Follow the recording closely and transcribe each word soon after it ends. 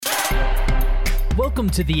Welcome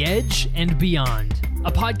to The Edge and Beyond,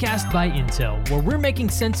 a podcast by Intel where we're making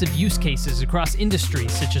sense of use cases across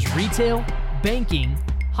industries such as retail, banking,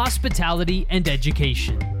 hospitality, and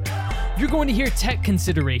education. You're going to hear tech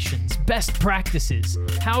considerations, best practices,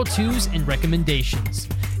 how-tos, and recommendations.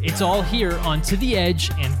 It's all here on To The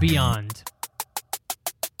Edge and Beyond.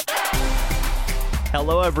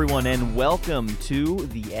 Hello everyone and welcome to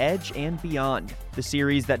The Edge and Beyond, the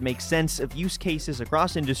series that makes sense of use cases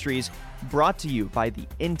across industries, brought to you by the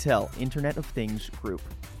Intel Internet of Things group.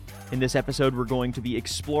 In this episode, we're going to be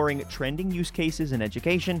exploring trending use cases in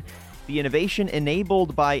education, the innovation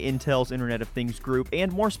enabled by Intel's Internet of Things group,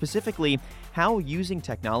 and more specifically, how using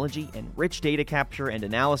technology and rich data capture and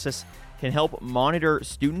analysis can help monitor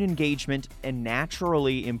student engagement and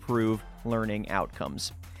naturally improve learning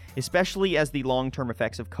outcomes. Especially as the long-term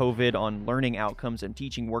effects of COVID on learning outcomes and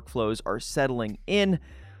teaching workflows are settling in,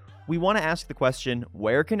 we want to ask the question,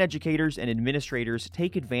 where can educators and administrators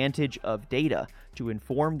take advantage of data to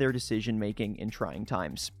inform their decision-making in trying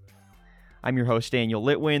times? I'm your host, Daniel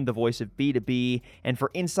Litwin, the voice of B2B, and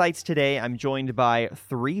for insights today, I'm joined by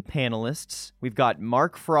three panelists. We've got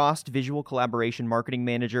Mark Frost, Visual Collaboration Marketing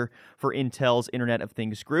Manager for Intel's Internet of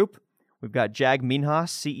Things group. We've got Jag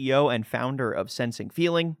Minhas, CEO and founder of Sensing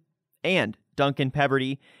Feeling, and Duncan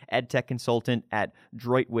Peberty, EdTech consultant at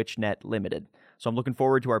Droitwichnet Limited. So I'm looking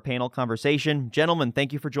forward to our panel conversation. Gentlemen,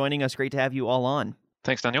 thank you for joining us. Great to have you all on.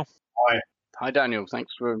 Thanks, Daniel. Hi, Daniel.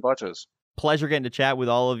 Thanks for inviting us. Pleasure getting to chat with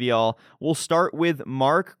all of y'all. We'll start with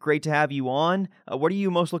Mark. Great to have you on. What are you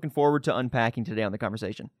most looking forward to unpacking today on the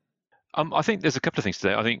conversation? I think there's a couple of things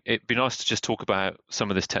today. I think it'd be nice to just talk about some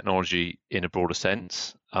of this technology in a broader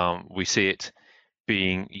sense. We see it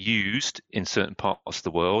being used in certain parts of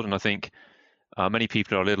the world, and I think many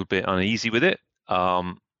people are a little bit uneasy with it.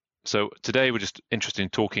 So today we're just interested in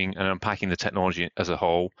talking and unpacking the technology as a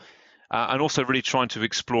whole, and also really trying to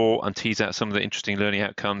explore and tease out some of the interesting learning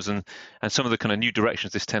outcomes and some of the kind of new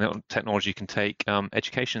directions this technology can take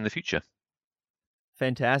education in the future.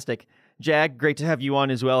 Fantastic. Jag, great to have you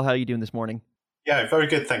on as well. How are you doing this morning? Yeah, very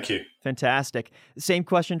good. Thank you. Fantastic. Same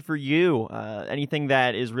question for you. Anything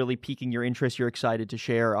that is really piquing your interest you're excited to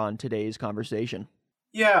share on today's conversation?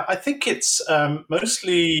 Yeah, I think it's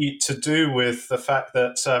mostly to do with the fact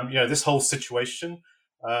that, this whole situation,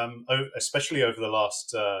 especially over the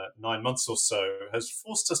last 9 months or so, has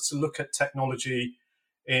forced us to look at technology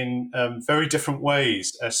in very different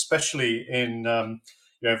ways, especially in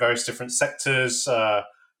various different sectors,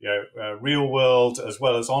 real world as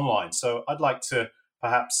well as online. So I'd like to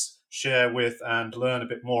perhaps share with and learn a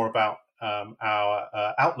bit more about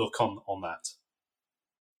our outlook on that.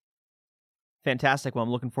 Fantastic. Well,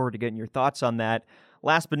 I'm looking forward to getting your thoughts on that.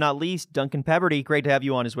 Last but not least, Duncan Peberty, great to have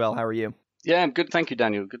you on as well. How are you? Yeah, I'm good. Thank you,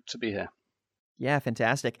 Daniel. Good to be here. Yeah,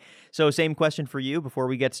 fantastic. So same question for you before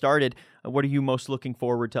we get started. What are you most looking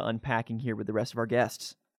forward to unpacking here with the rest of our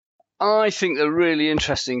guests? I think the really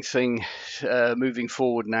interesting thing moving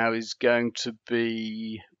forward now is going to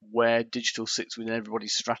be where digital sits within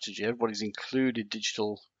everybody's strategy. Everybody's included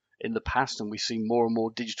digital in the past, and we see more and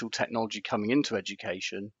more digital technology coming into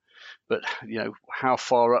education. But how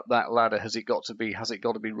far up that ladder has it got to be? Has it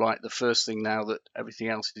got to be right the first thing now that everything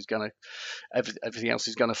else is going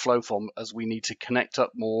to flow from, as we need to connect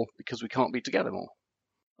up more because we can't be together more?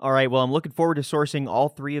 All right, well, I'm looking forward to sourcing all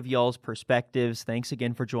three of y'all's perspectives. Thanks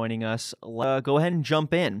again for joining us. Go ahead and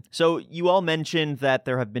jump in. So you all mentioned that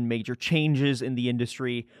there have been major changes in the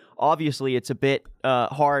industry. Obviously, it's a bit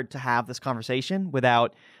hard to have this conversation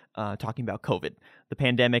without talking about COVID. The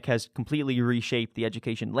pandemic has completely reshaped the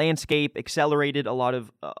education landscape, accelerated a lot of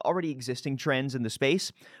already existing trends in the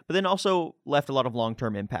space, but then also left a lot of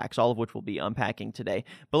long-term impacts, all of which we'll be unpacking today.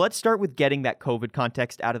 But let's start with getting that COVID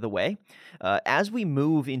context out of the way. As we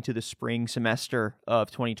move into the spring semester of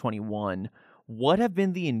 2021, what have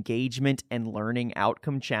been the engagement and learning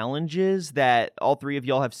outcome challenges that all three of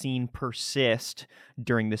y'all have seen persist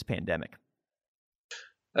during this pandemic?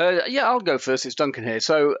 I'll go first. It's Duncan here.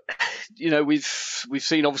 So, we've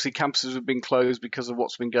seen obviously campuses have been closed because of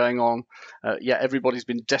what's been going on. Everybody's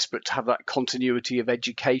been desperate to have that continuity of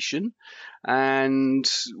education, and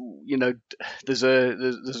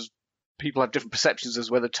there's people have different perceptions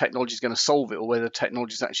as whether technology is going to solve it or whether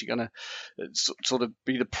technology is actually going to sort of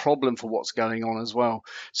be the problem for what's going on as well.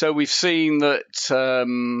 So we've seen that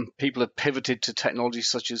people have pivoted to technologies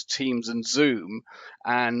such as Teams and Zoom,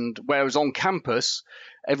 and whereas on campus,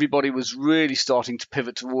 everybody was really starting to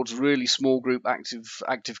pivot towards really small group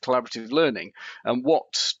active collaborative learning. And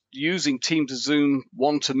what using Teams and Zoom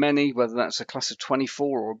one-to-many, whether that's a class of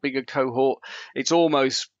 24 or a bigger cohort, it's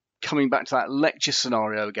almost coming back to that lecture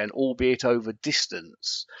scenario again, albeit over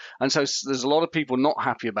distance. And so there's a lot of people not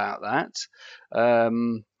happy about that.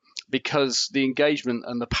 Because the engagement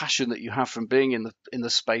and the passion that you have from being in the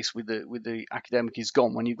space with the academic is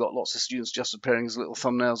gone when you've got lots of students just appearing as little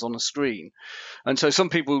thumbnails on a screen. And so some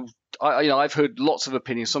people, I've heard lots of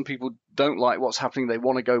opinions. Some people don't like what's happening. They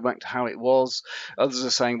want to go back to how it was. Others are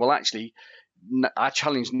saying, well, actually, our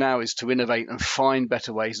challenge now is to innovate and find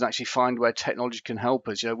better ways and actually find where technology can help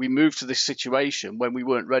us. We moved to this situation when we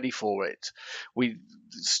weren't ready for it. We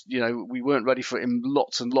weren't ready for it in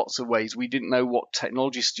lots and lots of ways. We didn't know what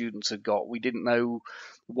technology students had got. We didn't know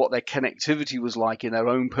what their connectivity was like in their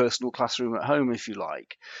own personal classroom at home, if you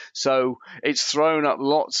like. So it's thrown up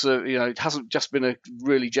lots of, it hasn't just been a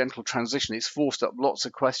really gentle transition. It's forced up lots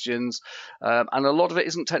of questions. And a lot of it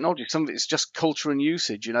isn't technology. Some of it is just culture and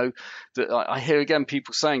usage. That I hear again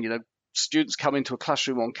people saying, students come into a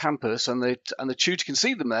classroom on campus and the tutor can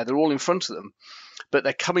see them there. They're all in front of them. But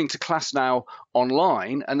they're coming to class now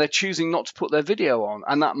online and they're choosing not to put their video on.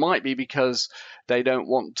 And that might be because they don't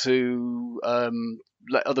want to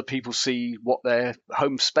let other people see what their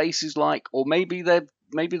home space is like, or maybe their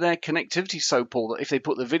connectivity is so poor that if they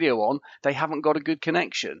put the video on, they haven't got a good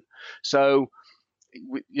connection. So,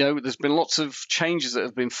 there's been lots of changes that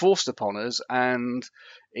have been forced upon us, and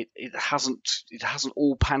it hasn't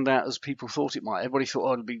all panned out as people thought it might. Everybody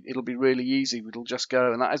thought, it'll be really easy, it'll just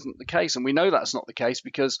go, and that isn't the case. And we know that's not the case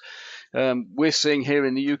because we're seeing here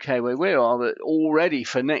in the UK where we are that already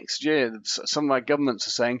for next year, some of our governments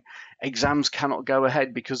are saying exams cannot go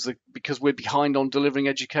ahead because we're behind on delivering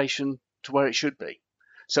education to where it should be.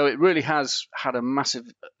 So it really has had a massive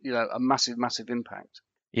impact.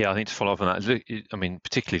 Yeah, I think to follow up on that, I mean,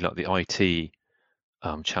 particularly like the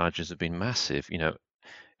IT challenges have been massive.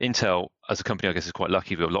 Intel as a company, I guess, is quite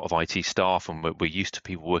lucky. We have a lot of IT staff and we're used to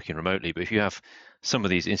people working remotely. But if you have some of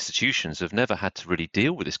these institutions have never had to really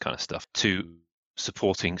deal with this kind of stuff, to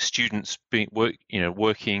supporting students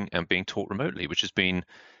working and being taught remotely, which has been,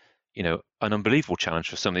 an unbelievable challenge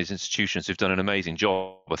for some of these institutions who've done an amazing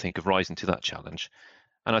job, I think, of rising to that challenge.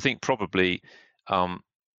 And I think probably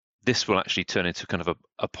this will actually turn into kind of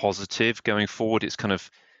a positive going forward. It's kind of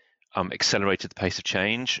accelerated the pace of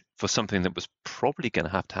change for something that was probably going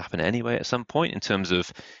to have to happen anyway at some point, in terms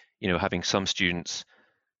of, having some students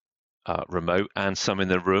remote and some in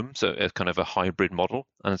the room, so it's kind of a hybrid model.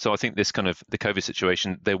 And so I think this kind of the COVID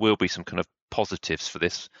situation, there will be some kind of positives for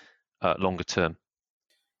this longer term.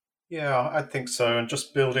 Yeah, I think so. And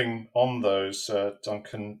just building on those,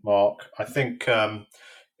 Duncan, Mark, I think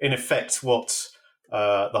in effect what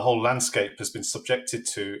the whole landscape has been subjected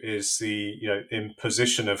to is the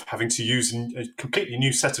imposition of having to use a completely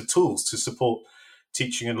new set of tools to support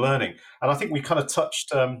teaching and learning. And I think we kind of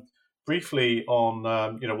touched briefly on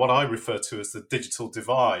what I refer to as the digital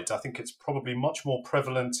divide. I think it's probably much more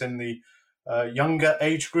prevalent in the younger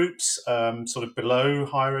age groups, sort of below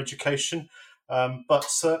higher education, but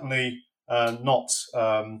certainly not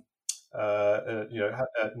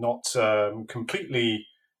completely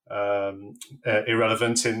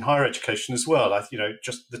irrelevant in higher education as well.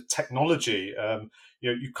 Just the technology.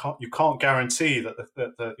 You can't guarantee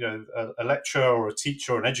that a lecturer or a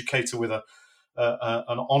teacher or an educator with an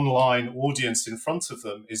online audience in front of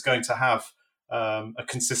them is going to have a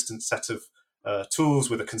consistent set of tools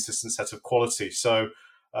with a consistent set of quality. So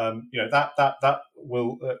that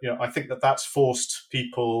will I think that's forced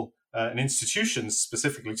people and institutions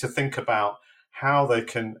specifically to think about how they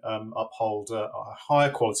can uphold a higher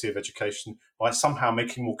quality of education by somehow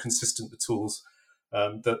making more consistent the tools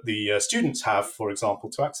that the students have, for example,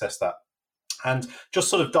 to access that. And just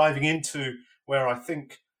sort of diving into where I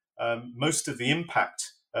think most of the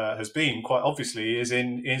impact has been, quite obviously, is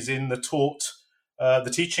in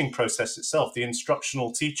the teaching process itself, the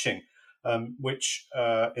instructional teaching, which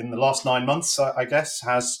in the last 9 months, I guess,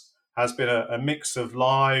 has been a mix of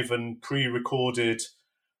live and pre-recorded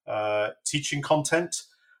teaching content,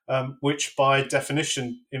 which by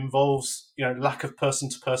definition involves lack of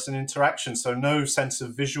person-to-person interaction. So no sense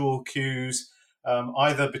of visual cues,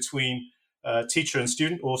 either between teacher and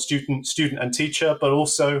student or student and teacher, but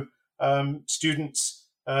also students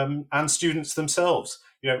and students themselves.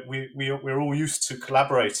 We're all used to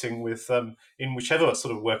collaborating with in whichever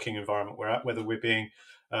sort of working environment we're at, whether we're being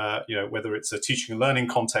whether it's a teaching and learning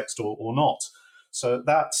context or not. So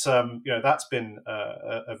that's been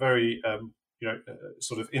a very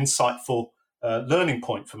sort of insightful learning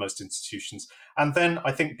point for most institutions. And then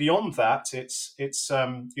I think beyond that, it's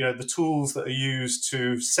the tools that are used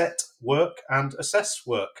to set work and assess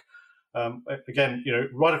work. Again,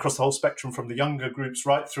 right across the whole spectrum, from the younger groups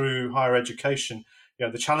right through higher education.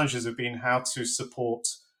 The challenges have been how to support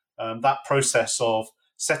that process of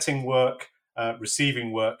setting work,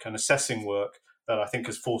 receiving work, and assessing work that I think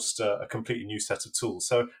has forced a completely new set of tools.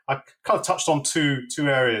 So I kind of touched on two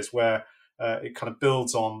areas where it kind of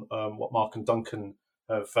builds on what Mark and Duncan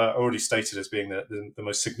have already stated as being the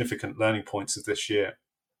most significant learning points of this year.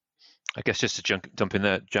 I guess just to jump in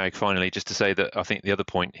there, Jag, finally, just to say that I think the other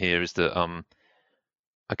point here is that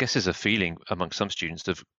I guess there's a feeling among some students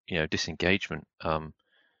of disengagement.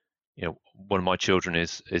 One of my children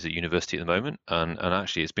is at university at the moment, and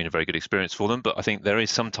actually it's been a very good experience for them. But I think there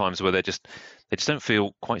is some times where they just don't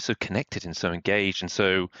feel quite so connected and so engaged and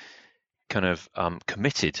so kind of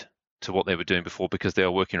committed to what they were doing before because they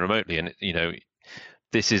are working remotely. And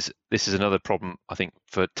this is another problem I think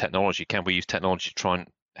for technology. Can we use technology to try and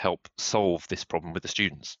help solve this problem with the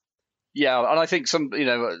students? Yeah, and I think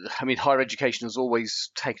higher education has always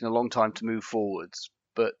taken a long time to move forwards.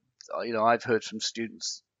 But I've heard from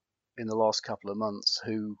students in the last couple of months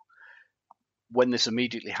who, when this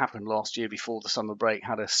immediately happened last year before the summer break,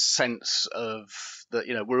 had a sense of that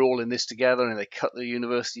we're all in this together, and they cut the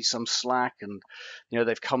university some slack, and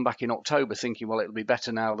they've come back in October thinking, well, it'll be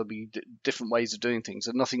better now, there'll be different ways of doing things,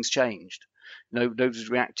 and nothing's changed. Nobody's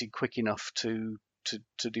reacted quick enough to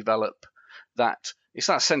develop that. It's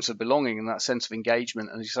that sense of belonging and that sense of engagement,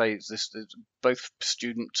 and as you say, it's both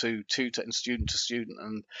student to tutor and student to student,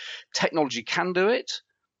 and technology can do it,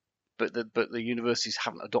 but the universities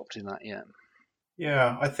haven't adopted that yet.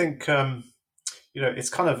 Yeah, I think it's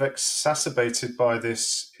kind of exacerbated by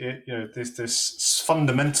this this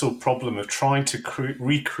fundamental problem of trying to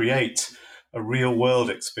recreate a real world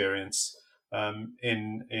experience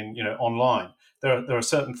in online. There are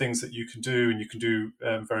certain things that you can do, and you can do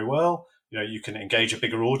very well. You can engage a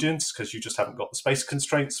bigger audience because you just haven't got the space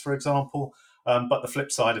constraints, for example. But the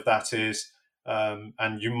flip side of that is,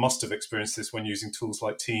 and you must have experienced this when using tools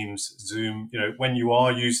like Teams, Zoom, when you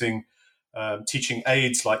are using teaching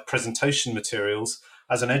aids like presentation materials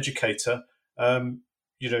as an educator,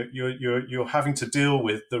 you're having to deal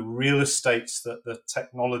with the real estates that the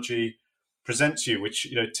technology presents you, which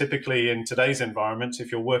typically in today's environment, if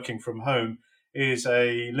you're working from home, is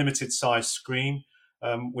a limited size screen,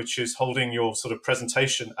 which is holding your sort of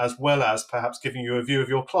presentation as well as perhaps giving you a view of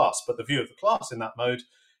your class. But the view of the class in that mode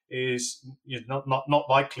is not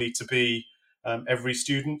likely to be every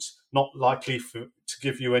student, not likely to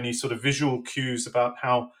give you any sort of visual cues about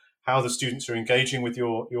how the students are engaging with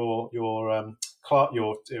your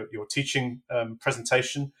teaching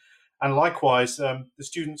presentation. And likewise, the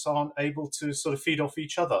students aren't able to sort of feed off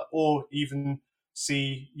each other or even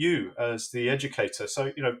see you as the educator.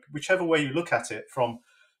 So, whichever way you look at it, from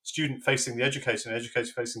student facing the educator and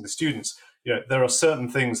educator facing the students, there are certain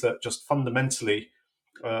things that just fundamentally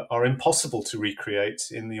are impossible to recreate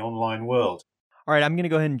in the online world. All right, I'm going to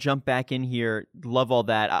go ahead and jump back in here. Love all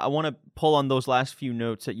that. I want to pull on those last few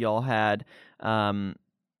notes that y'all had.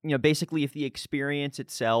 Basically, if the experience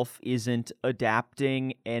itself isn't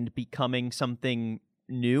adapting and becoming something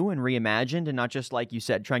new and reimagined, and not just, like you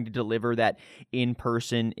said, trying to deliver that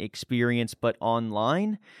in-person experience, but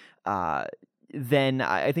online, then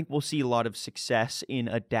I think we'll see a lot of success in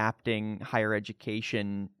adapting higher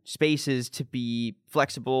education spaces to be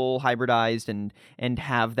flexible, hybridized, and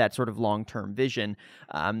have that sort of long-term vision.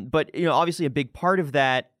 But obviously, a big part of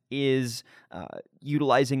that is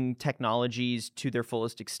utilizing technologies to their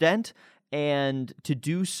fullest extent. And to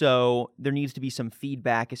do so, there needs to be some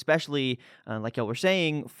feedback, especially, like y'all were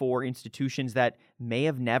saying, for institutions that may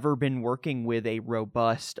have never been working with a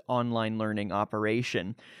robust online learning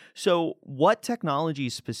operation. So what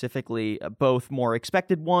technologies specifically, both more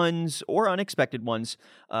expected ones or unexpected ones,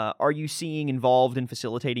 are you seeing involved in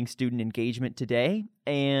facilitating student engagement today?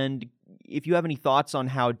 And if you have any thoughts on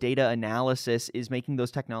how data analysis is making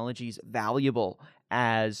those technologies valuable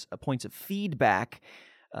as points of feedback,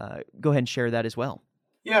 go ahead and share that as well.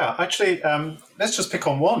 Yeah, actually, let's just pick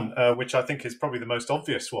on one, which I think is probably the most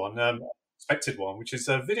obvious one, expected one, which is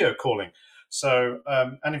video calling. So,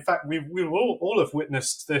 and in fact, we all have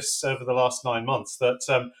witnessed this over the last 9 months,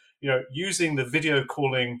 that using the video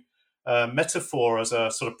calling metaphor as a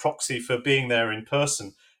sort of proxy for being there in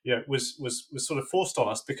person, was sort of forced on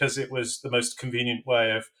us because it was the most convenient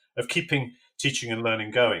way of keeping teaching and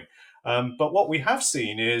learning going. But what we have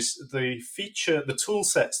seen is the tool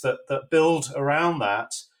sets that build around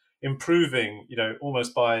that improving,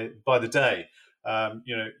 almost by the day.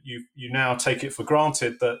 You now take it for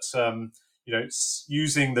granted that,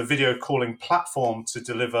 using the video calling platform to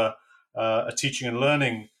deliver a teaching and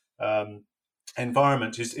learning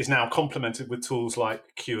environment is now complemented with tools like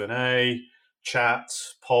Q&A, chat,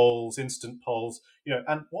 polls, instant polls,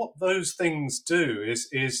 and what those things do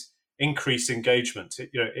is increase engagement.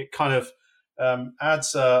 It kind of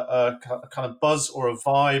adds a kind of buzz or a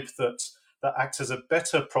vibe that acts as a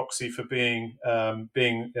better proxy for being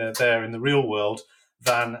there in the real world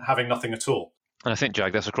than having nothing at all. And I think,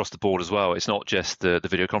 Jag, that's across the board as well. It's not just the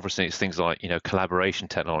video conferencing, it's things like, collaboration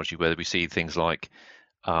technology, where we see things like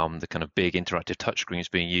the kind of big interactive touchscreens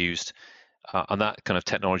being used. And that kind of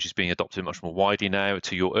technology is being adopted much more widely now.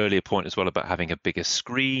 To your earlier point as well about having a bigger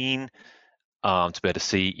screen to be able to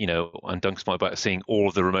see, and Duncan's point about seeing all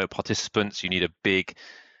of the remote participants, you need a big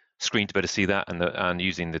screen to be able to see that, and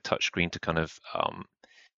using the touchscreen to kind of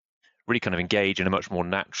really kind of engage in a much more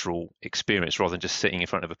natural experience rather than just sitting in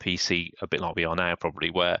front of a PC, a bit like we are now probably,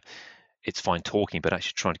 where it's fine talking, but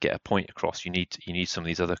actually trying to get a point across, you need some of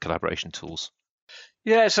these other collaboration tools.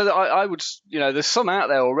 Yeah, so I would, there's some out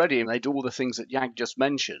there already, and they do all the things that Jag just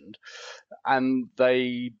mentioned, and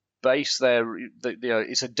they base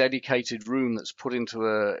it's a dedicated room that's put into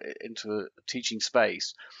a teaching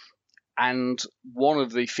space. And one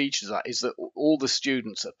of the features of that is that all the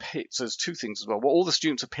students appear. So there's two things as well. Well, all the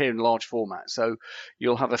students appear in large format. So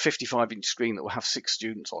you'll have a 55-inch screen that will have 6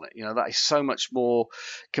 students on it. That is so much more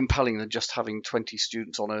compelling than just having 20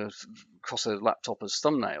 students across a laptop as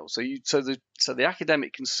thumbnails. So the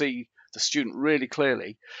academic can see the student really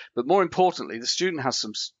clearly, but more importantly, the student has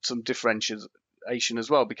some differentiation as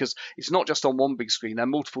well, because it's not just on one big screen. There are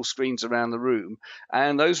multiple screens around the room,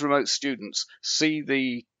 and those remote students see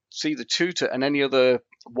the tutor and any other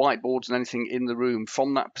whiteboards and anything in the room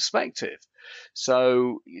from that perspective.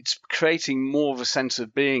 So it's creating more of a sense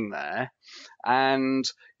of being there. And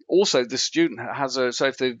also the student so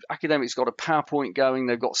if the academic's got a PowerPoint going,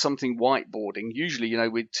 they've got something whiteboarding, usually,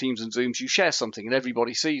 with Teams and Zooms, you share something and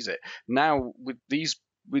everybody sees it. Now with these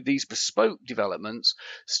bespoke developments,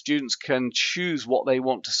 students can choose what they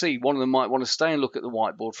want to see. One of them might want to stay and look at the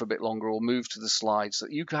whiteboard for a bit longer or move to the slides. So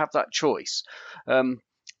you can have that choice.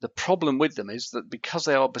 The problem with them is that because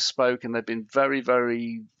they are bespoke and they've been very,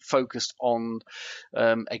 very focused on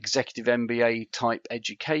executive MBA type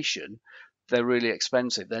education, they're really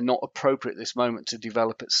expensive. They're not appropriate at this moment to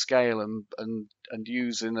develop at scale and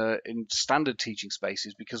use in standard teaching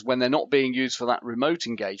spaces, because when they're not being used for that remote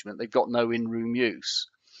engagement, they've got no in-room use.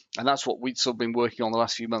 And that's what we've sort of been working on the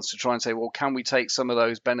last few months, to try and say, well, can we take some of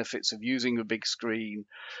those benefits of using a big screen,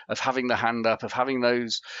 of having the hand up, of having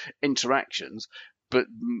those interactions, but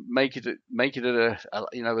make it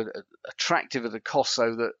attractive at a cost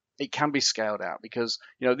so that it can be scaled out, because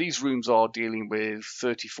these rooms are dealing with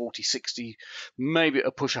 30, 40, 60, maybe a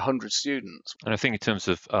push 100 students. And I think in terms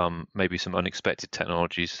of maybe some unexpected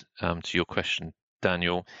technologies, to your question,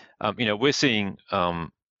 Daniel, we're seeing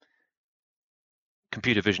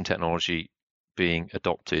computer vision technology being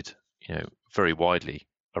adopted, very widely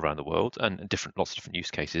around the world, and lots of different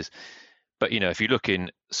use cases. But if you look in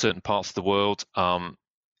certain parts of the world,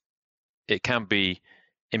 it can be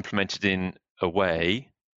implemented in a way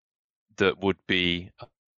that would be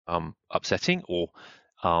upsetting or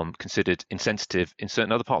considered insensitive in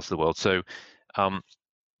certain other parts of the world. So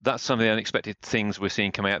that's some of the unexpected things we're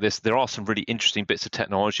seeing coming out of this. There are some really interesting bits of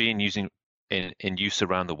technology in use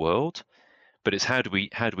around the world, but it's how do we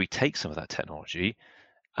take some of that technology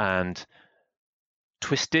and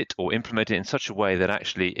twist it or implement it in such a way that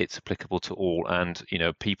actually it's applicable to all, and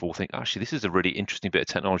people think, actually, this is a really interesting bit of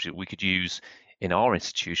technology that we could use in our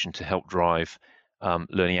institution to help drive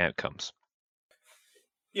learning outcomes.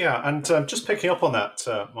 Yeah, and just picking up on that,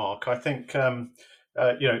 Mark, I think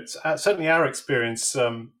certainly our experience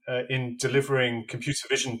in delivering computer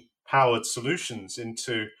vision powered solutions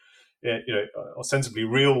into ostensibly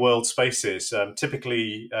real world spaces,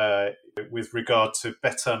 typically with regard to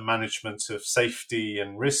better management of safety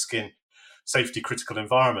and risk in safety critical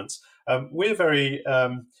environments. We're very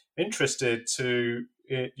interested to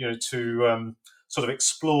sort of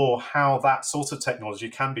explore how that sort of technology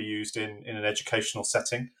can be used in an educational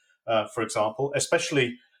setting, for example,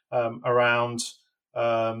 especially around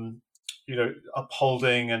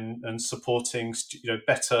upholding and supporting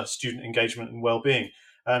better student engagement and well-being.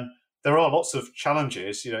 And there are lots of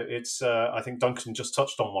challenges. It's I think Duncan just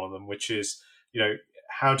touched on one of them, which is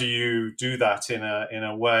how do you do that in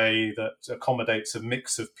a way that accommodates a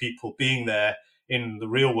mix of people being there in the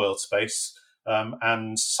real world space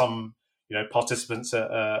and some participants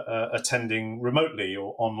attending remotely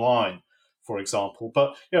or online, for example.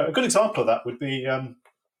 But a good example of that would be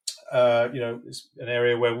it's an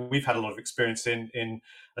area where we've had a lot of experience in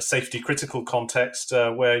a safety critical context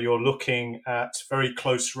where you're looking at very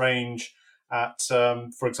close range at,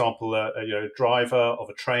 for example, a driver of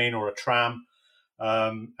a train or a tram,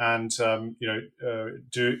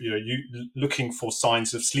 looking for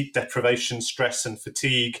signs of sleep deprivation, stress, and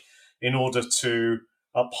fatigue in order to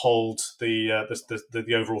uphold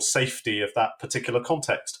the overall safety of that particular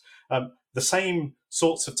context. The same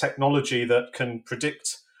sorts of technology that can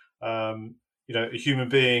predict a human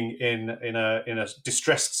being in a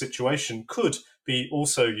distressed situation could be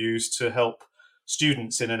also used to help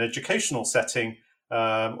students in an educational setting,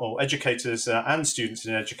 or educators and students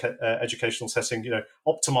in an educational setting,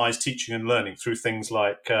 optimize teaching and learning through things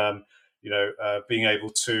like being able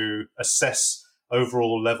to assess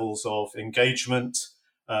overall levels of engagement,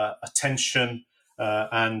 attention,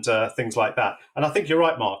 and things like that. And I think you're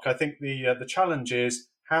right, Mark. I think the challenge is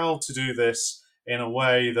how to do this in a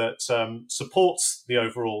way that supports the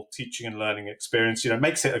overall teaching and learning experience,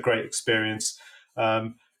 makes it a great experience,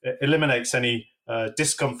 eliminates any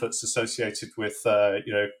discomforts associated with,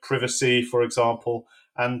 privacy, for example,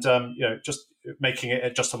 and, just making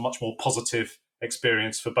it just a much more positive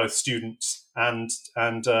experience for both students and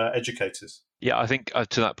educators. Yeah, I think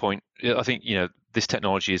to that point, I think, this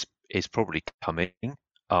technology is probably coming,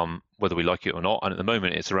 whether we like it or not. And at the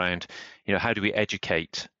moment, it's around, how do we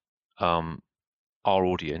educate our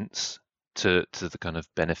audience to the kind of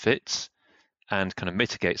benefits and kind of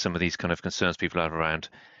mitigate some of these kind of concerns people have around,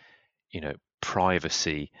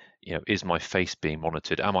 privacy. Is my face being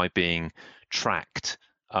monitored? Am I being tracked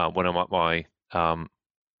when I'm at my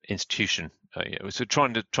institution? So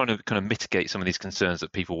trying to kind of mitigate some of these concerns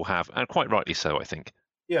that people will have, and quite rightly so, I think.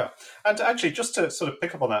 Yeah, and actually, just to sort of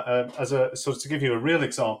pick up on that, as a sort of to give you a real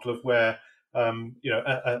example of where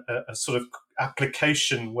a sort of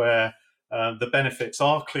application where the benefits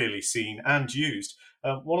are clearly seen and used.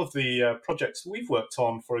 One of the projects we've worked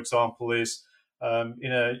on, for example, is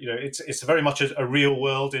it's very much a real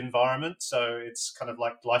world environment. So it's kind of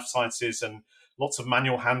like life sciences and lots of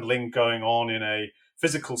manual handling going on in a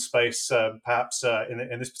physical space. Perhaps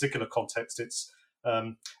in this particular context, it's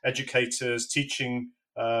educators teaching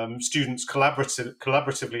students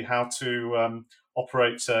collaboratively how to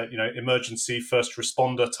operate, emergency first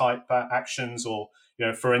responder type actions or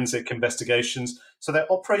forensic investigations. So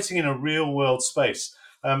they're operating in a real world space.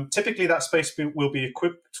 Typically, that space will be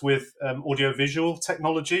equipped with audiovisual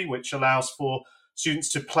technology, which allows for students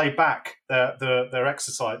to play back their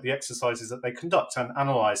exercise, the exercises that they conduct, and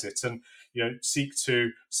analyze it, and seek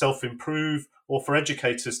to self-improve, or for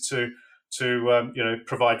educators to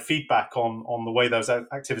provide feedback on the way those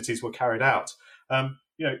activities were carried out.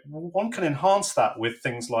 One can enhance that with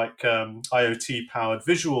things like IoT-powered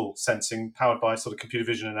visual sensing, powered by sort of computer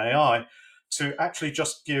vision and AI, to actually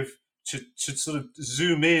just to sort of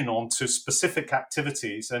zoom in onto specific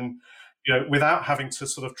activities, and without having to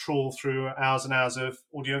sort of trawl through hours and hours of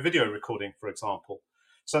audio and video recording, for example.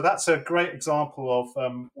 So that's a great example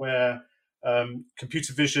of where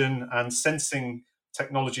computer vision and sensing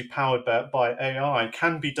technology powered by AI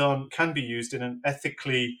can be used in an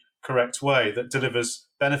ethically correct way that delivers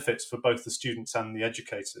benefits for both the students and the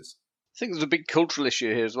educators. I think there's a big cultural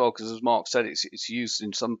issue here as well, because as Mark said, it's used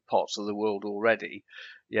in some parts of the world already.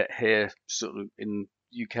 Yet here, sort of in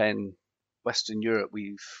UK and Western Europe,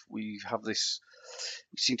 we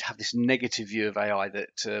seem to have this negative view of AI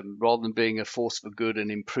that rather than being a force for good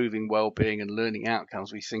and improving well-being and learning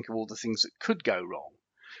outcomes, we think of all the things that could go wrong.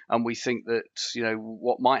 And we think that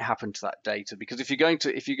what might happen to that data, because if you're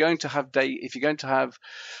going to have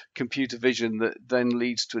computer vision that then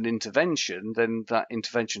leads to an intervention, then that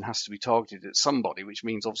intervention has to be targeted at somebody, which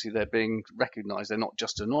means obviously they're being recognized, they're not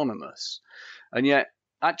just anonymous. And yet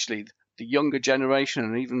actually the younger generation,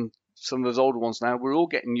 and even some of those older ones now, we're all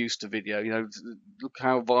getting used to video. Look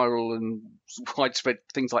how viral and widespread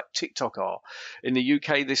things like TikTok are. In the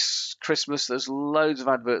UK this Christmas, there's loads of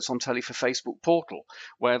adverts on telly for Facebook Portal,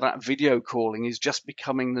 where that video calling is just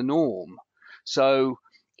becoming the norm. So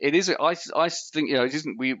it is. I think it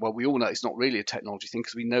isn't. We all know it's not really a technology thing,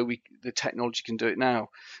 because we know the technology can do it now,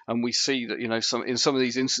 and we see that in some of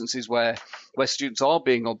these instances where students are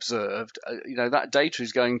being observed, that data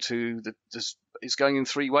is going to it's going in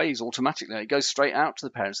three ways automatically. It goes straight out to the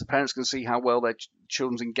parents. The parents can see how well their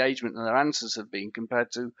children's engagement and their answers have been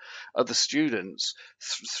compared to other students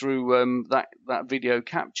through that video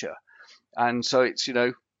capture. And so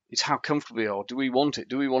it's how comfortable we are. Do we want it?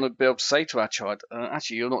 Do we want to be able to say to our child,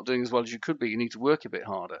 actually, you're not doing as well as you could be. You need to work a bit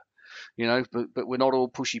harder. But we're not all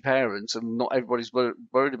pushy parents, and not everybody's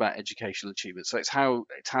worried about educational achievement. So it's how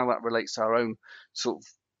that relates to our own sort of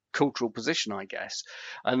cultural position, I guess.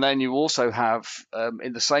 And then you also have,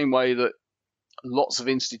 in the same way that lots of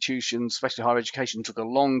institutions, especially higher education, took a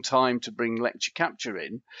long time to bring lecture capture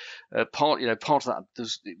in. Part of that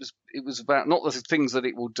it was about not the things that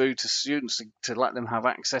it will do to students to let them have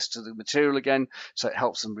access to the material again, so it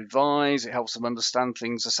helps them revise, it helps them understand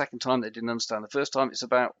things the second time they didn't understand the first time. It's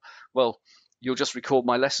about, well, you'll just record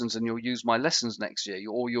my lessons and you'll use my lessons next year,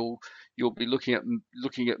 or you'll be looking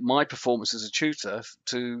at my performance as a tutor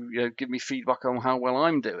to give me feedback on how well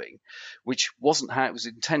I'm doing, which wasn't how it was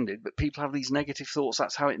intended. But people have these negative thoughts.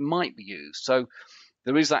 That's how it might be used. So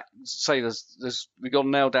there is that. Say we've got to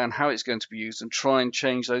nail down how it's going to be used and try and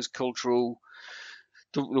change those the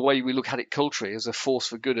way we look at it culturally as a force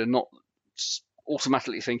for good, and not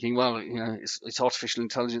automatically thinking, well, it's artificial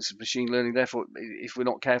intelligence and machine learning, therefore if we're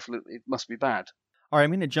not careful it must be bad. All right, I'm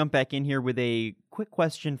going to jump back in here with a quick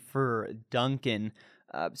question for Duncan.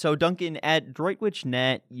 So Duncan, at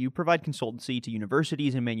Droitwich.net, you provide consultancy to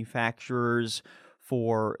universities and manufacturers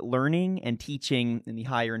for learning and teaching in the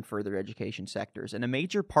higher and further education sectors. And a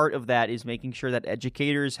major part of that is making sure that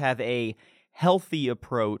educators have a healthy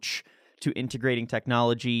approach to integrating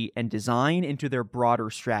technology and design into their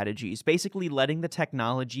broader strategies, basically letting the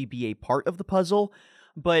technology be a part of the puzzle,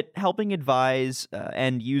 but helping advise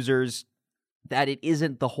end users that it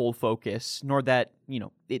isn't the whole focus, nor that,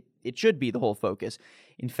 it should be the whole focus.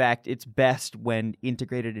 In fact, it's best when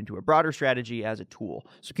integrated into a broader strategy as a tool.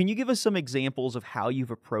 So can you give us some examples of how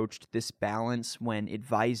you've approached this balance when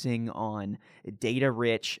advising on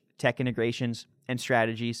data-rich tech integrations and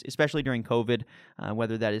strategies, especially during COVID,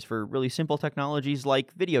 whether that is for really simple technologies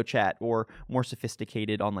like video chat or more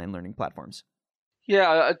sophisticated online learning platforms?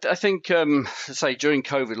 Yeah, I think, say during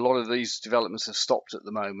COVID, a lot of these developments have stopped at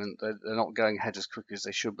the moment. They're not going ahead as quickly as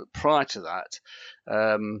they should. But prior to that,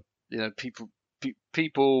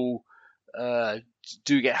 people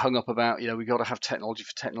do get hung up about, we've got to have technology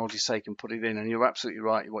for technology's sake and put it in. And you're absolutely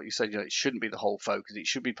right. What you said, it shouldn't be the whole focus. It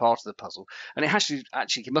should be part of the puzzle. And it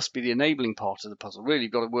it must be the enabling part of the puzzle. Really,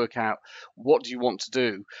 you've got to work out, what do you want to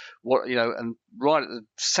do? And right at the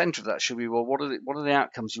center of that should be, well, what are the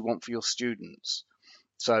outcomes you want for your students?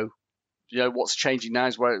 So, what's changing now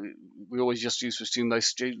is where we always just used to assume those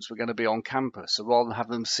students were going to be on campus. So rather than have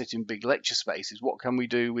them sit in big lecture spaces, what can we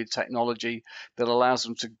do with technology that allows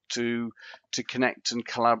them to connect and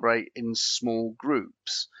collaborate in small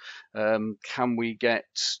groups? Can we get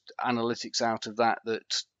analytics out of that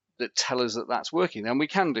tell us that that's working? And we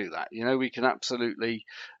can do that. We can absolutely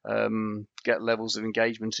get levels of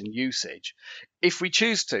engagement and usage if we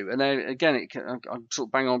choose to. And then again, I'm sort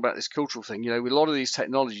of bang on about this cultural thing. With a lot of these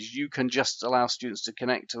technologies, you can just allow students to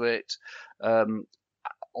connect to it on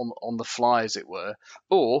the fly, as it were.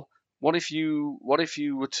 Or what if you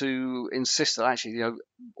were to insist that actually,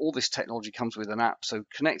 all this technology comes with an app, so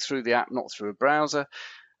connect through the app, not through a browser.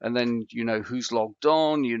 And then who's logged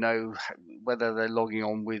on, whether they're logging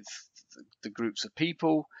on with the groups of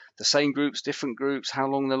people, the same groups, different groups, how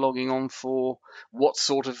long they're logging on for, what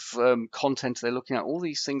sort of content they're looking at. All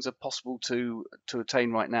these things are possible to attain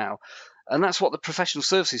right now. And that's what the professional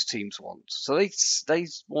services teams want. So they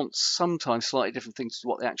want sometimes slightly different things to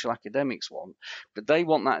what the actual academics want, but they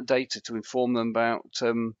want that data to inform them about,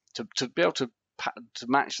 to be able to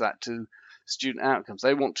match that to student outcomes.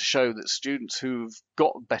 They want to show that students who've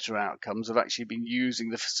got better outcomes have actually been using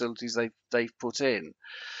the facilities they've put in.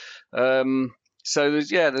 So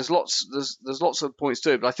there's lots of points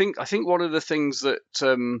to it. But I think one of the things that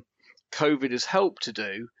COVID has helped to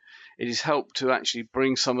do, it has helped to actually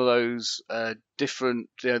bring some of those different,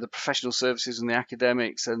 the professional services and the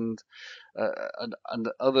academics and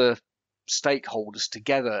other stakeholders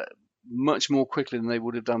together much more quickly than they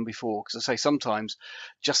would have done before. Because I say sometimes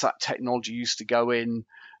just that technology used to go in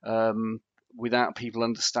without people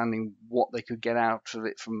understanding what they could get out of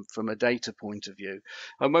it from a data point of view.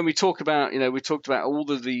 And when we talk about, we talked about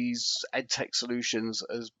all of these EdTech solutions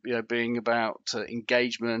as being about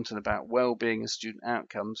engagement and about well-being and student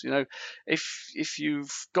outcomes. If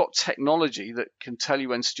you've got technology that can tell you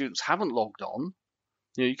when students haven't logged on,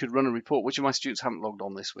 you could run a report. Which of my students haven't logged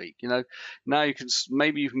on this week? Now you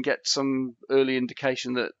can get some early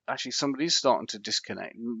indication that actually somebody's starting to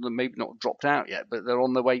disconnect. Maybe not dropped out yet, but they're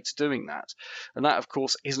on their way to doing that. And that, of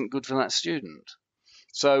course, isn't good for that student.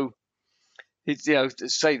 So,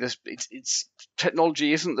 it's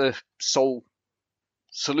technology isn't the sole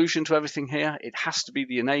solution to everything here. It has to be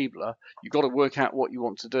the enabler. You've got to work out what you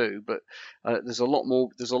want to do, but there's a lot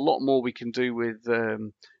more we can do with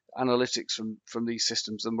analytics from these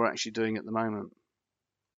systems than we're actually doing at the moment.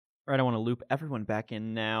 Right, I want to loop everyone back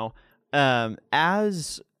in now.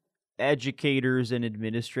 As educators and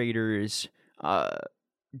administrators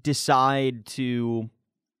decide to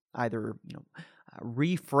either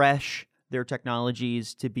refresh their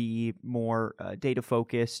technologies to be more data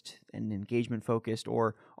focused and engagement focused,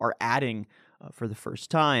 or are adding for the first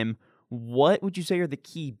time, what would you say are the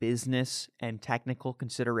key business and technical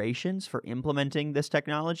considerations for implementing this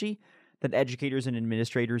technology that educators and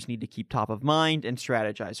administrators need to keep top of mind and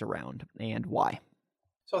strategize around, and why?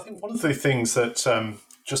 So I think one of the things that,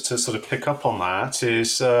 just to sort of pick up on that,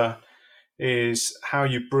 is how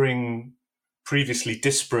you bring previously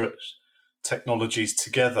disparate technologies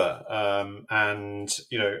together. And,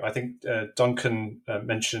 I think Duncan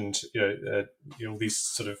mentioned, these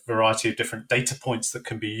sort of variety of different data points that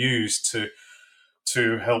can be used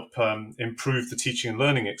to help improve the teaching and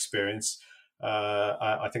learning experience.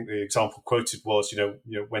 I think the example quoted was,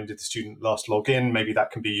 when did the student last log in? Maybe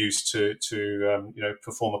that can be used to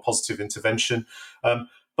perform a positive intervention.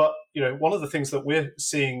 But one of the things that we're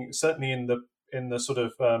seeing, certainly in the sort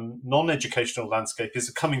of non-educational landscape, is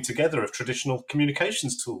a coming together of traditional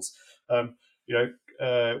communications tools.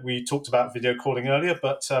 We talked about video calling earlier,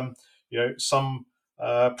 but some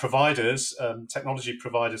providers, technology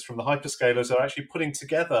providers from the hyperscalers, are actually putting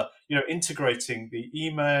together, integrating the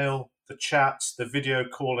email, the chat, the video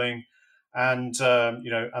calling, and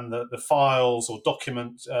the files or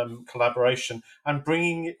document collaboration, and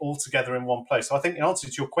bringing it all together in one place. So I think, in answer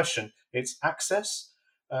to your question, it's access.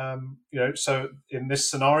 So in this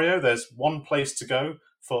scenario, there's one place to go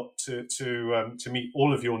to meet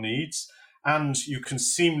all of your needs, and you can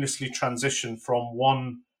seamlessly transition from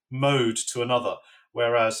one mode to another.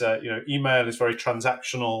 Whereas email is very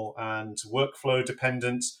transactional and workflow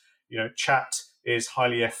dependent. Chat is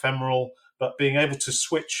highly ephemeral. But being able to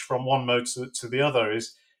switch from one mode to the other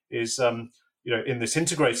is in this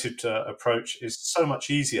integrated approach, is so much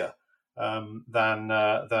easier than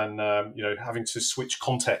having to switch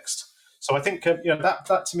context. So I think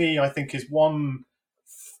that to me, I think, is one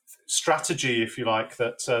strategy, if you like,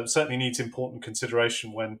 that certainly needs important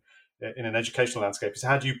consideration when in an educational landscape, is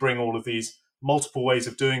how do you bring all of these multiple ways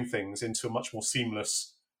of doing things into a much more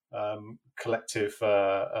seamless collective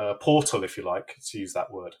portal, if you like, to use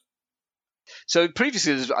that word. So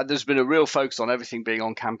previously, there's been a real focus on everything being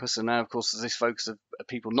on campus, and now, of course, there's this focus of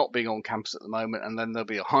people not being on campus at the moment, and then there'll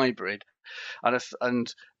be a hybrid,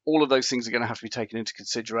 and all of those things are going to have to be taken into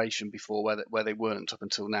consideration before where they weren't up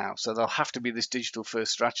until now. So there'll have to be this digital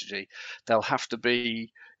first strategy. There'll have to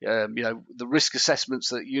be the risk assessments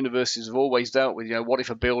that universities have always dealt with. What if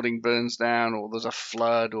a building burns down, or there's a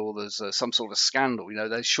flood, or there's some sort of scandal?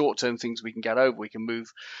 There's short-term things we can get over. We can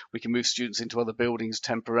move students into other buildings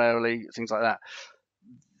temporarily, things like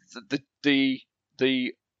that.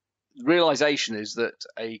 The realization is that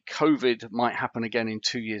a COVID might happen again in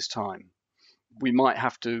 2 years' time. We might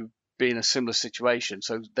have to be in a similar situation,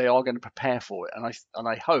 so they are going to prepare for it, and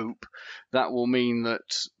I hope that will mean that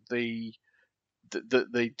the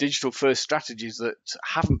digital first strategies that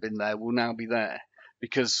haven't been there will now be there,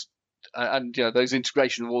 because those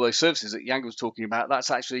integration of all those services that Yang was talking about,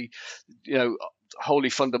 that's actually wholly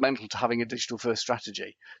fundamental to having a digital first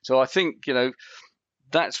strategy. So I think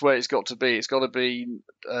that's where it's got to be. It's got to be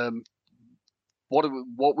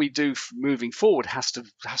what we do moving forward has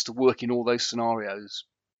to work in all those scenarios.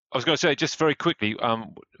 I was going to say, just very quickly,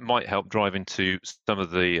 might help drive into some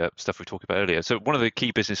of the stuff we talked about earlier. So one of the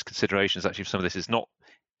key business considerations, actually, for some of this is not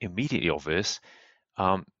immediately obvious,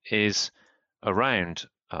 is around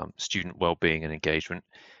student well-being and engagement,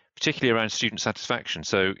 particularly around student satisfaction.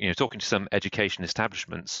 So, talking to some education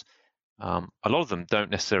establishments, a lot of them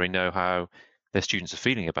don't necessarily know how their students are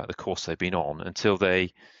feeling about the course they've been on until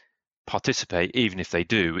they participate, even if they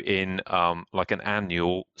do, in like an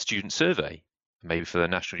annual student survey, maybe for the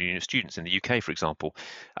National Union of Students in the UK, for example.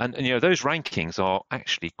 And those rankings are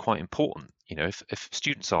actually quite important. If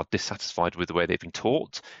students are dissatisfied with the way they've been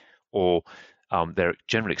taught, or their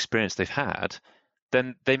general experience they've had,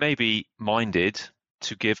 then they may be minded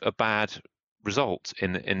to give a bad result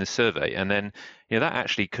in the survey, and then that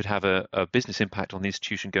actually could have a business impact on the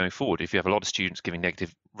institution going forward. If you have a lot of students giving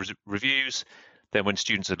negative reviews, then when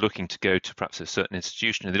students are looking to go to perhaps a certain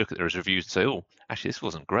institution and they look at those reviews and say, oh, actually this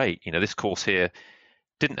wasn't great, this course here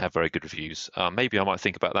didn't have very good reviews, maybe I might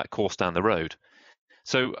think about that course down the road.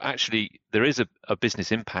 So actually there is a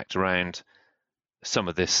business impact around some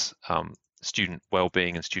of this student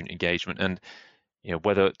well-being and student engagement, and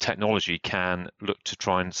whether technology can look to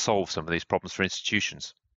try and solve some of these problems for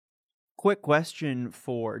institutions. Quick question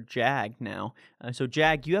for Jag now. So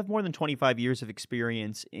Jag, you have more than 25 years of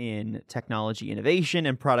experience in technology innovation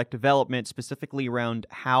and product development, specifically around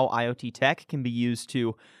how IoT tech can be used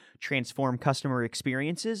to transform customer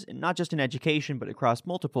experiences, not just in education, but across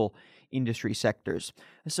multiple industry sectors.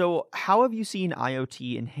 So how have you seen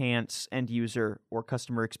IoT enhance end user or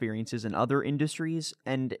customer experiences in other industries?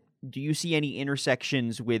 And do you see any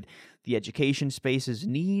intersections with the education space's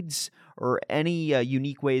needs, or any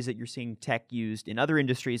unique ways that you're seeing tech used in other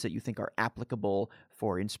industries that you think are applicable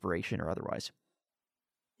for inspiration or otherwise?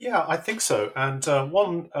 Yeah, I think so. And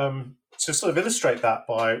one to sort of illustrate that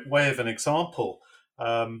by way of an example,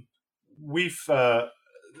 we've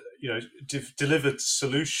delivered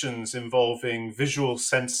solutions involving visual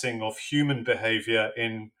sensing of human behavior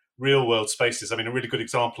in real world spaces. I mean, a really good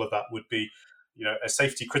example of that would be, a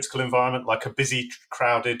safety critical environment like a busy,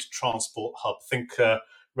 crowded transport hub. Think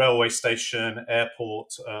railway station,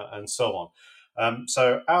 airport, and so on.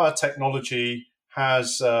 So our technology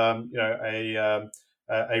has, a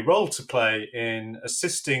role to play in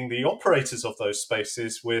assisting the operators of those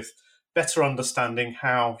spaces with better understanding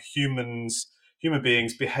how human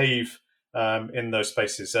beings behave in those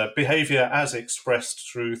spaces. Behavior as expressed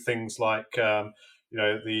through things like the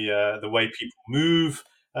way people move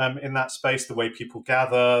in that space, the way people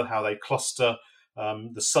gather, how they cluster,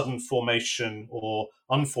 the sudden formation or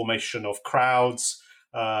unformation of crowds,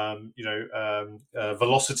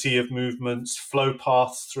 velocity of movements, flow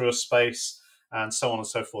paths through a space, and so on and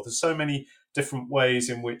so forth. There's so many different ways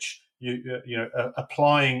in which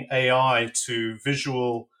applying AI to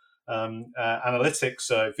visual analytics,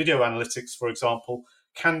 video analytics, for example,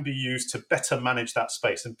 can be used to better manage that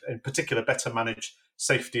space, and in particular, better manage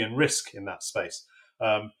safety and risk in that space.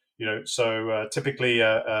 Typically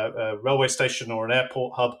a railway station or an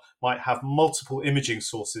airport hub might have multiple imaging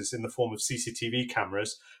sources in the form of CCTV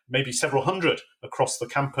cameras, maybe several hundred across the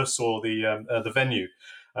campus or the venue.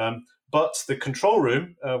 But the control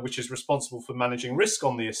room, which is responsible for managing risk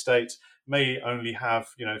on the estate, may only have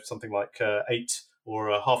something like 8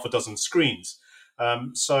 or half a dozen screens.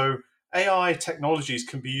 So AI technologies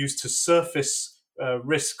can be used to surface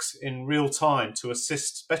risks in real time to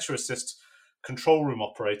better assist control room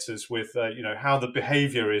operators with how the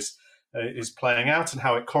behavior is playing out and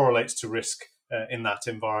how it correlates to risk in that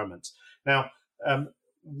environment. Now, there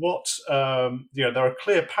are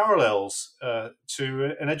clear parallels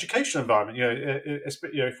to an education environment.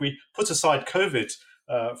 If we put aside COVID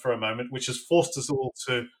for a moment, which has forced us all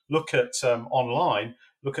to look at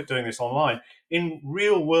doing this online in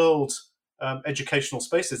real world educational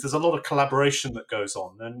spaces. There's a lot of collaboration that goes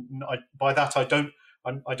on, and by that I don't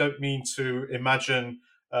mean to imagine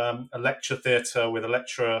a lecture theatre with a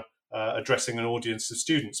lecturer addressing an audience of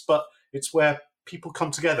students, but it's where people come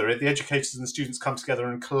together, the educators and the students come together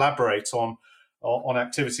and collaborate on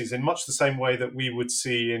activities in much the same way that we would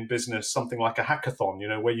see in business something like a hackathon,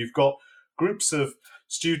 where you've got groups of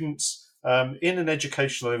students in an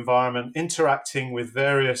educational environment interacting with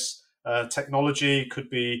various technology. Could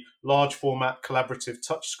be large format collaborative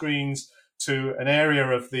touchscreens, to an area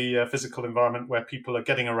of the physical environment where people are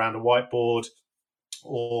getting around a whiteboard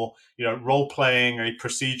or role playing a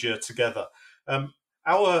procedure together.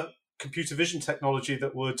 Our computer vision technology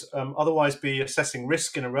that would otherwise be assessing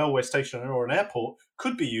risk in a railway station or an airport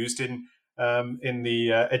could be used in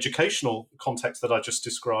the educational context that I just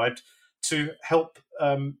described to help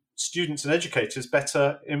students and educators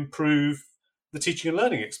better improve the teaching and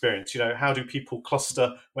learning experience. How do people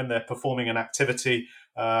cluster when they're performing an activity?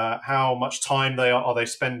 How much time are they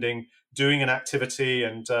spending doing an activity,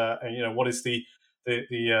 and what is the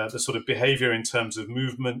sort of behavior in terms of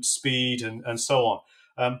movement, speed, and so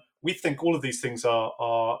on. We think all of these things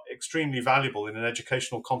are extremely valuable in an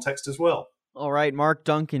educational context as well. All right, Mark,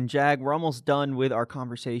 Duncan, Jag, we're almost done with our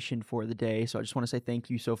conversation for the day. So I just want to say thank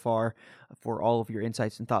you so far for all of your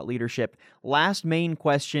insights and thought leadership. Last main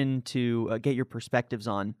question to get your perspectives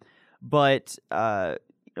on, but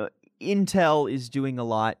Intel is doing a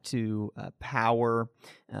lot to power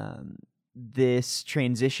this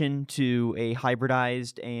transition to a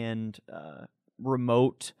hybridized and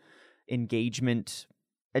remote engagement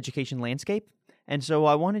education landscape. And so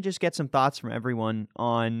I want to just get some thoughts from everyone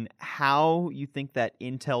on how you think that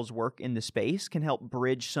Intel's work in the space can help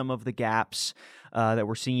bridge some of the gaps that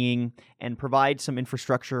we're seeing and provide some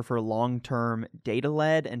infrastructure for long-term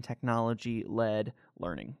data-led and technology-led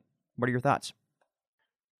learning. What are your thoughts?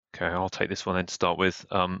 Okay, I'll take this one then to start with.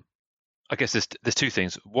 I guess there's two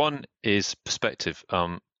things. One is perspective.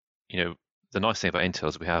 The nice thing about Intel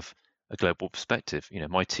is we have a global perspective.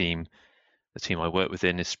 My team, the team I work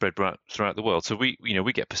within, is spread throughout the world. So we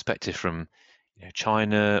get perspective from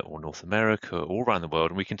China or North America, all around the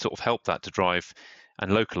world, and we can sort of help that to drive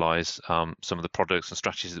and localize some of the products and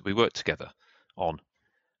strategies that we work together on.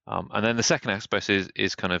 And then the second aspect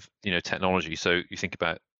is kind of technology. So you think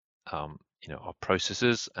about our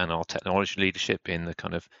processes and our technology leadership in the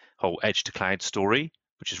kind of whole edge to cloud story,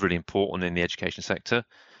 which is really important in the education sector,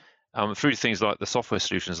 through things like the software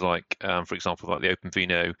solutions, like, for example, like the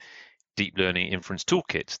OpenVINO deep learning inference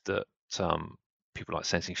toolkit that people like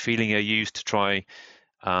Sensing Feeling are used to try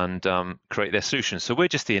and create their solutions. So we're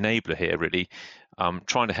just the enabler here, really,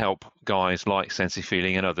 trying to help guys like Sensing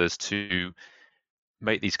Feeling and others to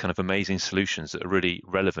make these kind of amazing solutions that are really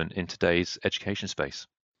relevant in today's education space.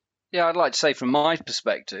 Yeah, I'd like to say from my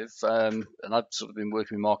perspective, and I've sort of been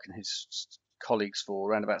working with Mark and his colleagues for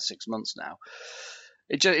around about 6 months now,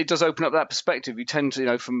 it does open up that perspective. You tend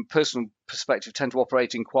to, from a personal perspective, tend to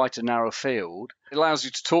operate in quite a narrow field. It allows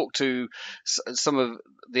you to talk to some of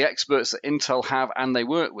the experts that Intel have and they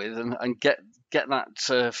work with, and get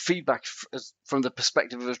that feedback from the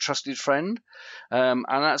perspective of a trusted friend, and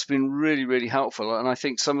that's been really, really helpful. And I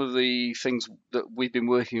think some of the things that we've been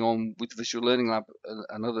working on with Visual Learning Lab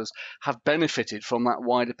and others have benefited from that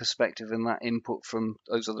wider perspective and that input from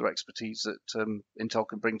those other expertise that Intel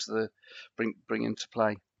can bring into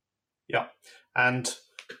play. Yeah, and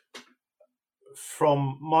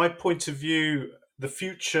from my point of view, the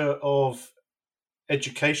future of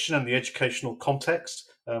education and the educational context,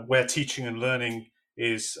 where teaching and learning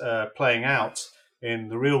is playing out in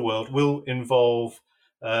the real world, will involve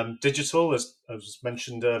digital, as was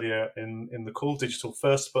mentioned earlier in the call, digital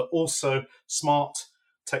first, but also smart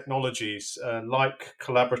technologies like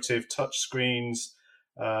collaborative touch screens,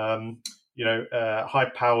 high-powered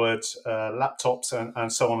laptops,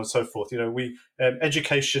 and so on and so forth.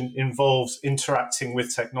 Education involves interacting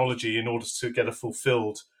with technology in order to get a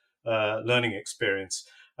fulfilled learning experience.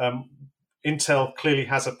 Intel clearly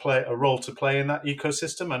has a role to play in that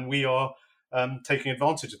ecosystem, and we are taking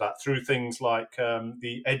advantage of that through things like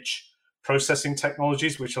the edge processing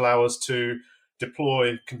technologies, which allow us to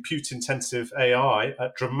deploy compute-intensive AI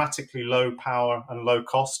at dramatically low power and low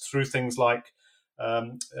cost through things like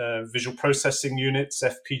visual processing units,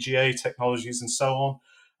 FPGA technologies, and so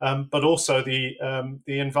on. But also the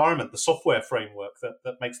environment, the software framework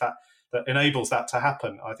that makes that enables that to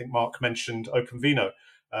happen. I think Mark mentioned OpenVINO.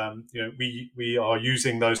 We are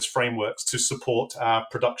using those frameworks to support our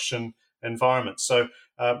production environment. So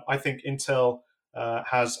I think Intel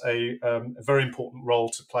has a very important role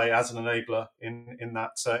to play as an enabler in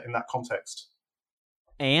that context.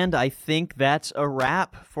 And I think that's a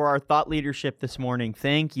wrap for our thought leadership this morning.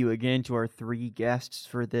 Thank you again to our 3 guests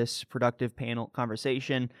for this productive panel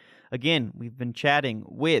conversation. Again, we've been chatting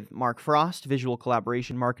with Mark Frost, Visual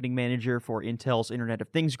Collaboration Marketing Manager for Intel's Internet of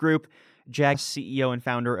Things Group, Jag, CEO and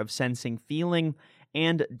founder of Sensing Feeling,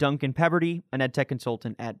 and Duncan Peberty, an EdTech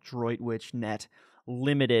consultant at Droitwich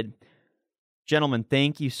Limited. Gentlemen,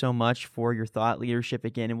 thank you so much for your thought leadership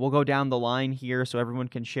again. And we'll go down the line here so everyone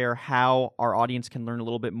can share how our audience can learn a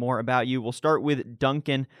little bit more about you. We'll start with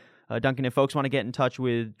Duncan. Duncan, if folks want to get in touch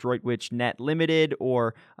with Droitwich Limited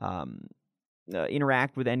or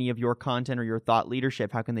interact with any of your content or your thought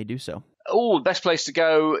leadership, how can they do so? Oh, the best place to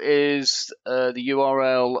go is the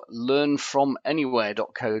URL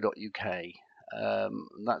learnfromanywhere.co.uk.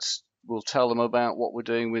 We'll tell them about what we're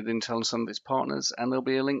doing with Intel and some of its partners, and there'll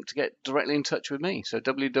be a link to get directly in touch with me. So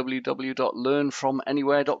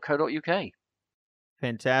www.learnfromanywhere.co.uk.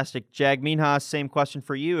 Fantastic. Jag Minhas, same question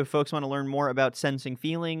for you. If folks want to learn more about Sensing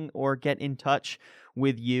Feeling or get in touch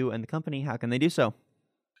with you and the company, how can they do so?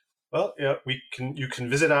 Well, yeah, you can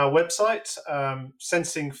visit our website,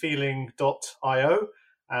 sensingfeeling.io,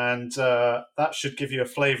 and that should give you a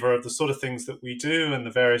flavor of the sort of things that we do and the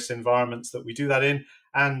various environments that we do that in.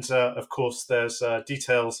 And of course, there's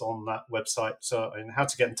details on that website and how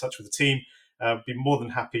to get in touch with the team. I'd be more than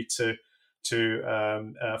happy to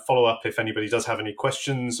follow up if anybody does have any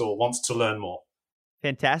questions or wants to learn more.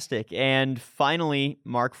 Fantastic. And finally,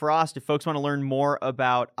 Mark Frost, if folks want to learn more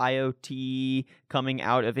about IoT coming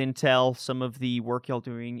out of Intel, some of the work you're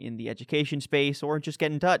doing in the education space, or just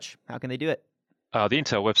get in touch, how can they do it? The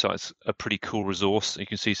Intel website's a pretty cool resource. You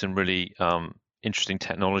can see some really interesting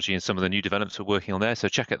technology and some of the new developments we're working on there. So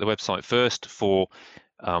check out the website first for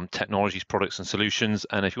technologies, products, and solutions.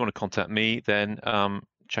 And if you want to contact me, then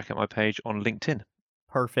check out my page on LinkedIn.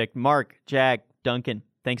 Perfect. Mark, Jag, Duncan,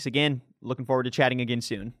 thanks again. Looking forward to chatting again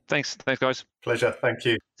soon. Thanks, guys. Pleasure. Thank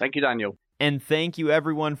you. Thank you, Daniel. And thank you,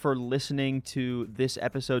 everyone, for listening to this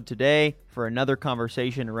episode today for another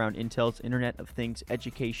conversation around Intel's Internet of Things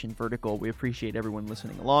education vertical. We appreciate everyone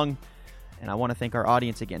listening along. And I want to thank our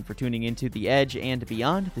audience again for tuning into The Edge and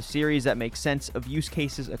Beyond, the series that makes sense of use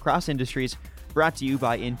cases across industries, brought to you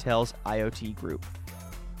by Intel's IoT Group.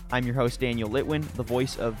 I'm your host, Daniel Litwin, the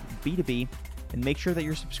voice of B2B and make sure that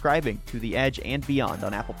you're subscribing to The Edge and Beyond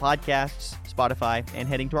on Apple Podcasts, Spotify, and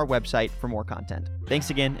heading to our website for more content. Thanks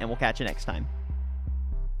again, and we'll catch you next time.